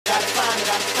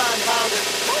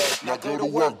now go to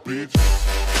work, bitch.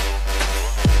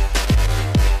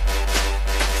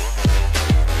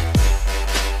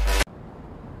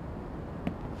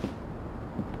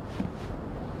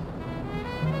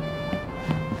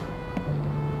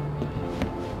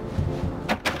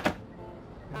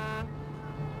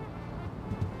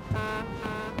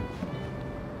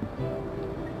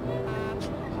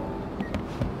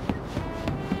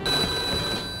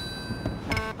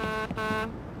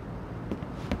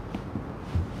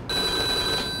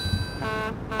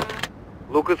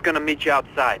 Luca's gonna meet you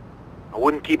outside. I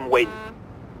wouldn't keep him waiting.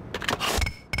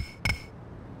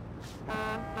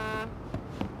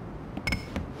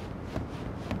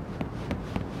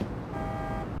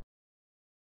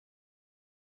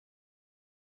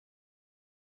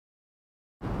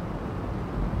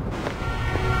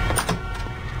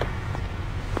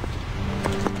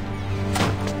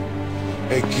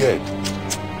 Hey, kid.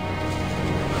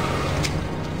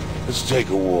 Let's take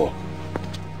a walk.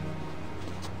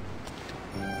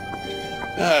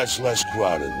 It's less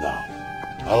crowded now.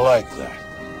 I like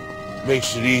that.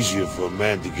 Makes it easier for a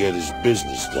man to get his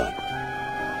business done.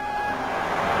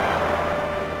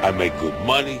 I make good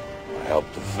money, I help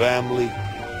the family,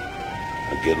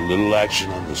 I get a little action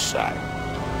on the side.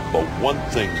 But one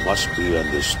thing must be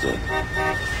understood.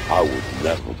 I would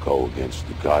never go against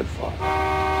the Godfather.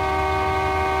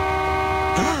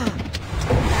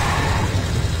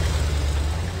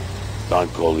 Don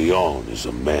Corleone is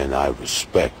a man I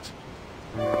respect.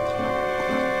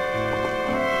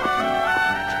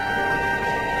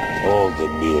 Old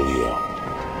Emilio.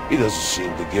 He doesn't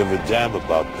seem to give a damn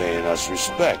about paying us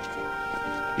respect.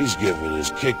 He's giving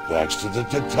his kickbacks to the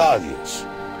Italians.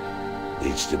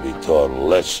 Needs to be taught a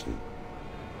lesson.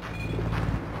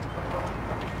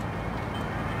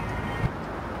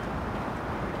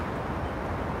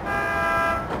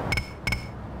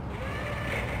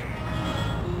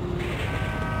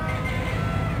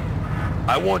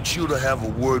 I want you to have a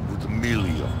word with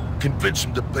Emilio. Convince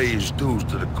him to pay his dues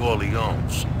to the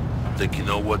Corleones. Think you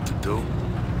know what to do?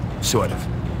 Sort of.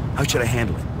 How should I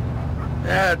handle it?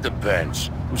 It depends.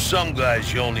 With some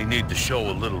guys, you only need to show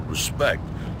a little respect.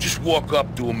 Just walk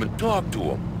up to him and talk to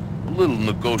him. A little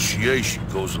negotiation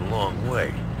goes a long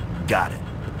way. Got it.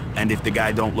 And if the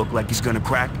guy don't look like he's gonna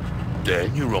crack?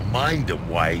 Then you remind him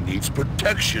why he needs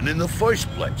protection in the first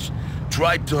place.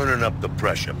 Try turning up the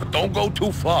pressure, but don't go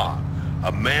too far.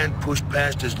 A man pushed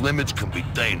past his limits can be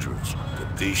dangerous.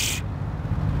 Capiche?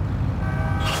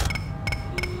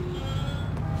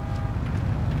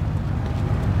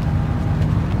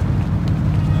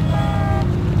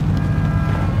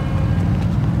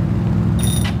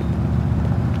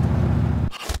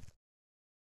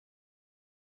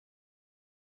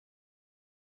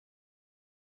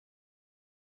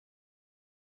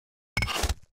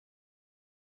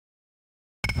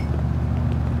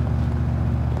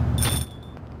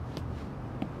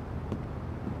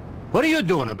 What are you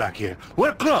doing back here?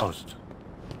 We're closed.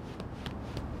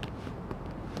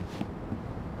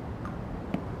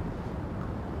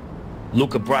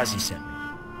 Luca Brasi sent me.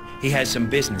 He has some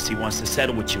business he wants to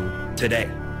settle with you today.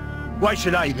 Why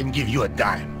should I even give you a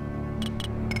dime?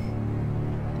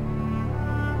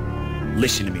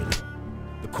 Listen to me, Lou.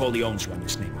 The Corleones run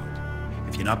this neighborhood.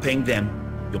 If you're not paying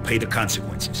them, you'll pay the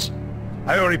consequences.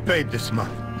 I already paid this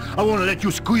month. I won't let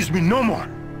you squeeze me no more.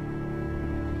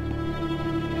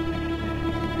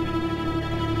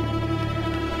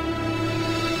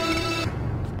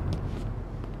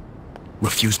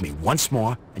 Refuse me once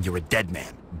more, and you're a dead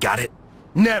man. Got it?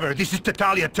 Never! This is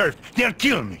Italia turf. They'll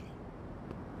kill me!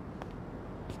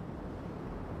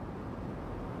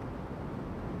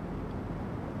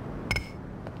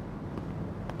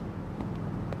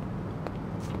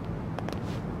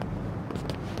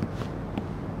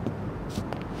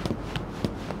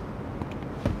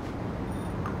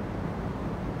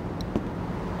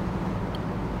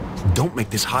 Don't make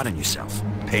this hard on yourself.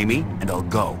 Pay me, and I'll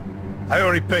go. I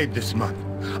already paid this month.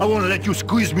 I won't let you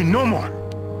squeeze me no more.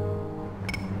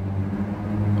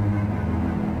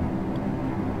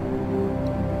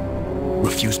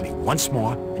 Refuse me once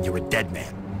more, and you're a dead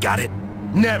man. Got it?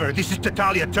 Never! This is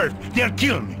Italia turf. They'll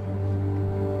kill me!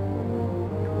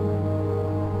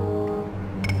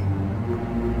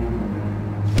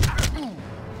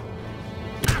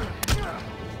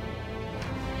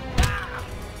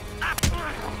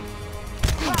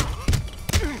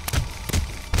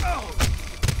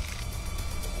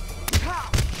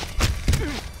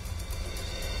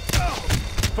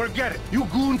 Forget it! You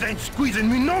goons ain't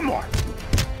squeezing me no more!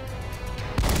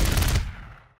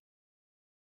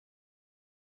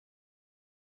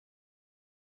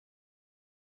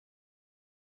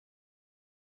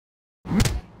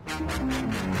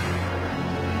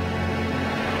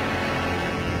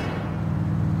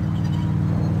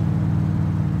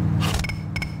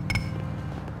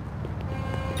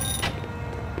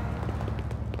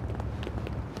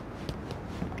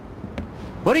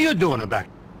 What are you doing back?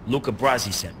 Luca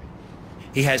Brasi sent me.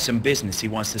 He has some business he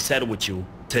wants to settle with you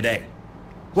today.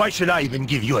 Why should I even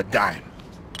give you a dime?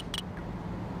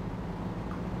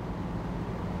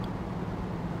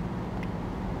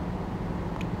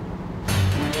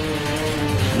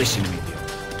 Listen to me, Leo.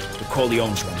 The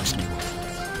Corleones run this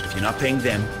neighborhood. If you're not paying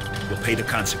them, you'll pay the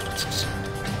consequences.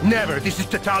 Never. This is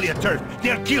Tatalia turf.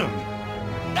 They'll kill me.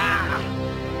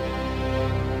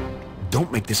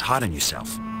 Don't make this hard on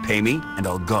yourself. Pay me, and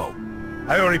I'll go.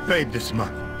 I already paid this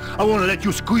month. I won't let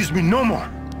you squeeze me no more.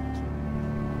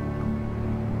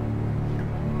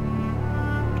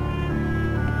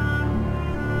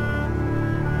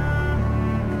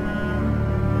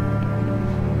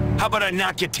 How about I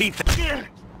knock your teeth out?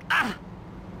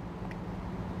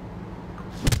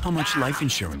 How much life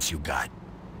insurance you got?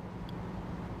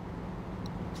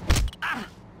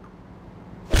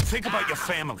 Think about your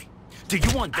family. Do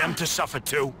you want them to suffer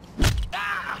too?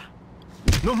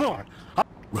 No more.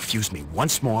 Refuse me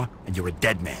once more, and you're a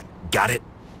dead man. Got it?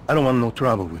 I don't want no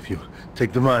trouble with you.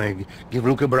 Take the money. Give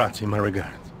Luca Brasi my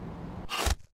regards.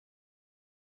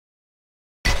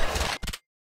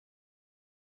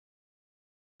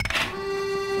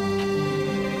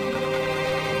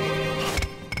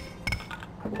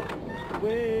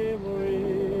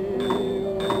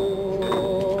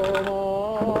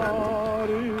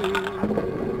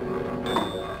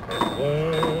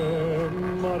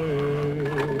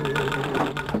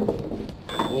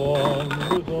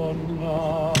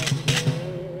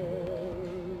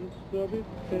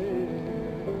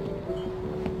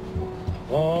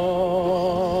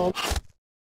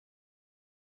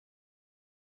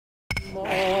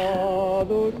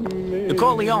 The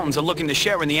Corleones are looking to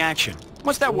share in the action.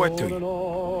 What's that worth to you?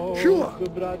 Sure.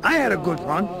 I had a good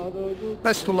run.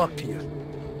 Best of luck to you.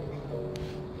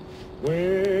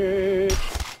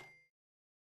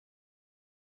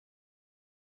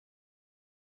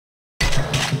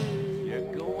 You're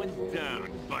going down,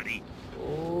 buddy.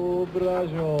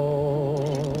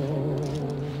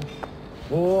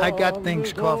 I got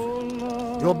things covered.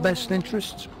 Your best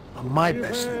interests are my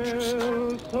best interests.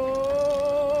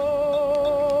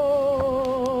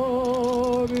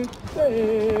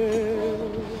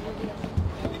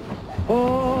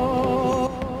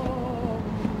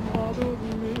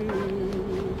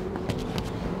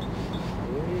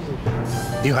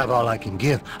 You have all I can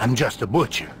give. I'm just a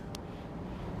butcher.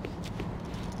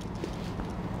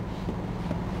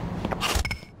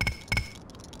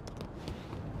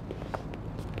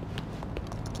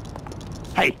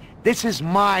 Hey, this is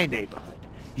my neighborhood.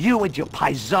 You and your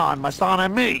paisan must honor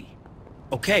me.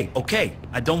 Okay, okay.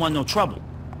 I don't want no trouble.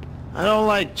 I don't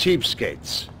like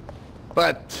cheapskates.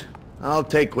 But I'll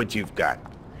take what you've got.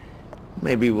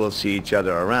 Maybe we'll see each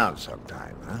other around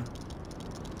sometime, huh?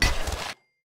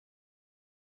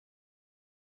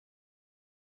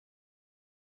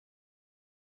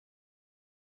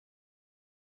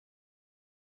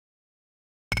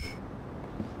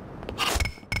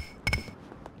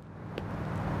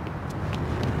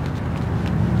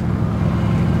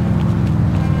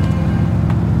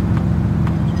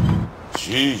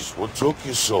 Jeez, what took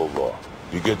you so long?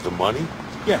 You get the money?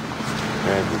 Yeah.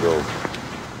 Hand it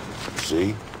over.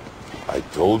 See? I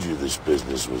told you this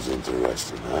business was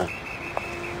interesting, huh?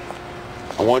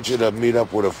 I want you to meet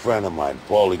up with a friend of mine,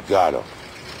 Paulie Gatto.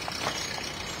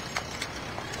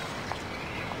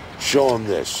 Show him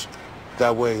this.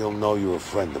 That way he'll know you're a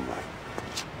friend of mine.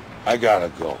 I gotta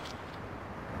go.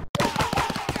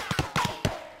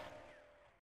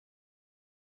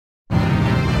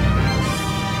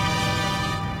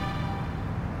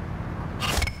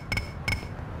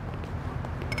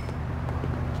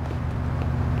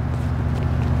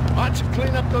 Why don't you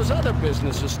clean up those other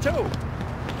businesses, too?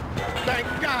 Thank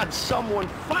God someone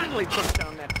finally took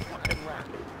down that fucking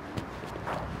racket.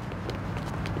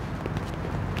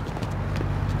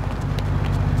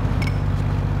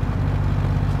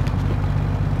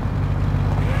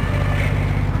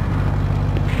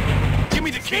 Give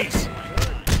me the keys!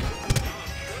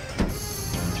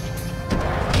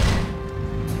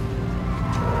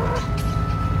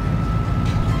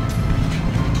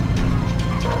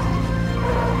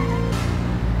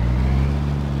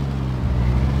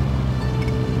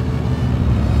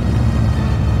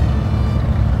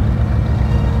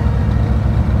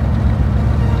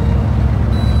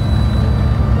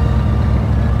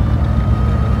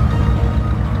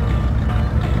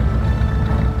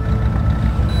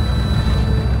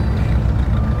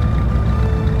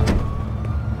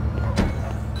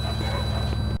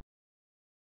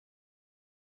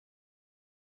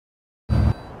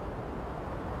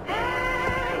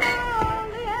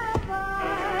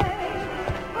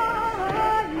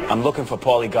 I'm looking for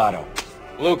Paulie Gatto.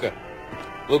 Luca.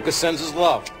 Luca sends his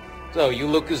love. So, you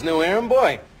Luca's new errand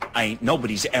boy? I ain't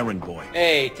nobody's errand boy.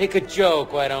 Hey, take a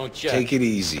joke, why don't you? Take it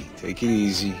easy. Take it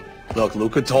easy. Look,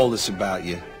 Luca told us about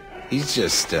you. He's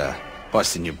just,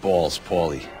 busting your balls,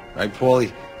 Paulie. Right,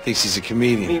 Paulie? Thinks he's a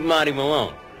comedian. Meet Monty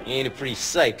Malone. He ain't a pretty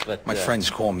sight, but... My friends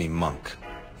call me Monk.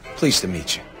 Pleased to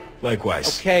meet you.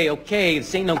 Likewise. Okay,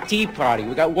 this ain't no tea party.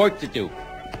 We got work to do.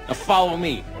 Now follow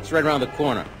me. It's right around the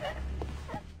corner.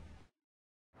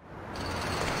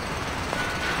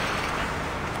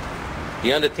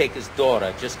 The Undertaker's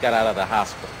daughter just got out of the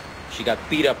hospital. She got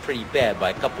beat up pretty bad by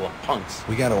a couple of punks.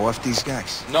 We gotta off these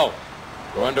guys. No,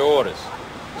 we're under orders.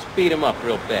 Just beat them up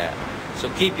real bad. So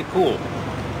keep you cool.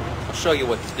 I'll show you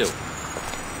what to do.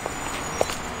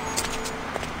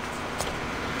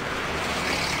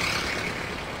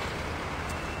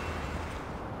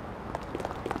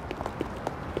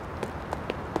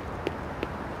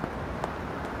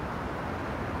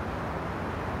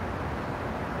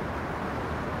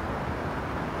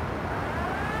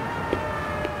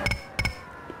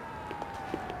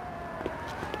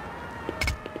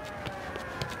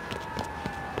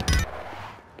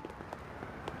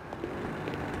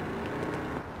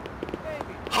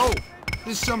 Oh,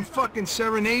 this some fucking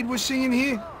serenade we're singing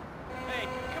here? Hey,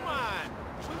 come on.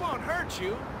 We won't hurt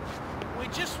you. We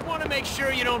just want to make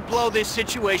sure you don't blow this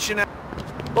situation up.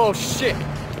 Oh, shit.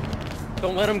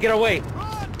 Don't let him get away.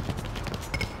 Run!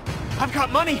 I've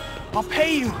got money. I'll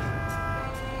pay you.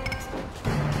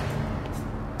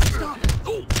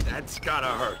 Ooh, that's gotta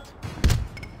hurt.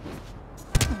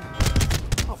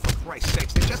 Oh, for Christ's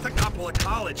sakes, they're just a couple of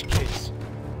college kids.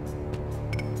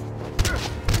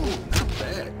 Ooh, not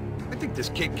bad. I think this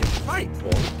kid can fight,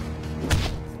 Paul.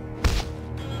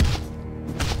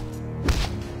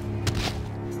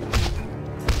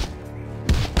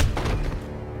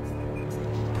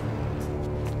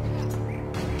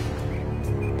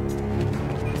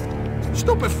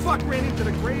 Stupid fuck ran into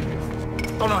the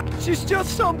graveyard. Oh no, she's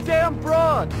just some damn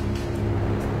broad.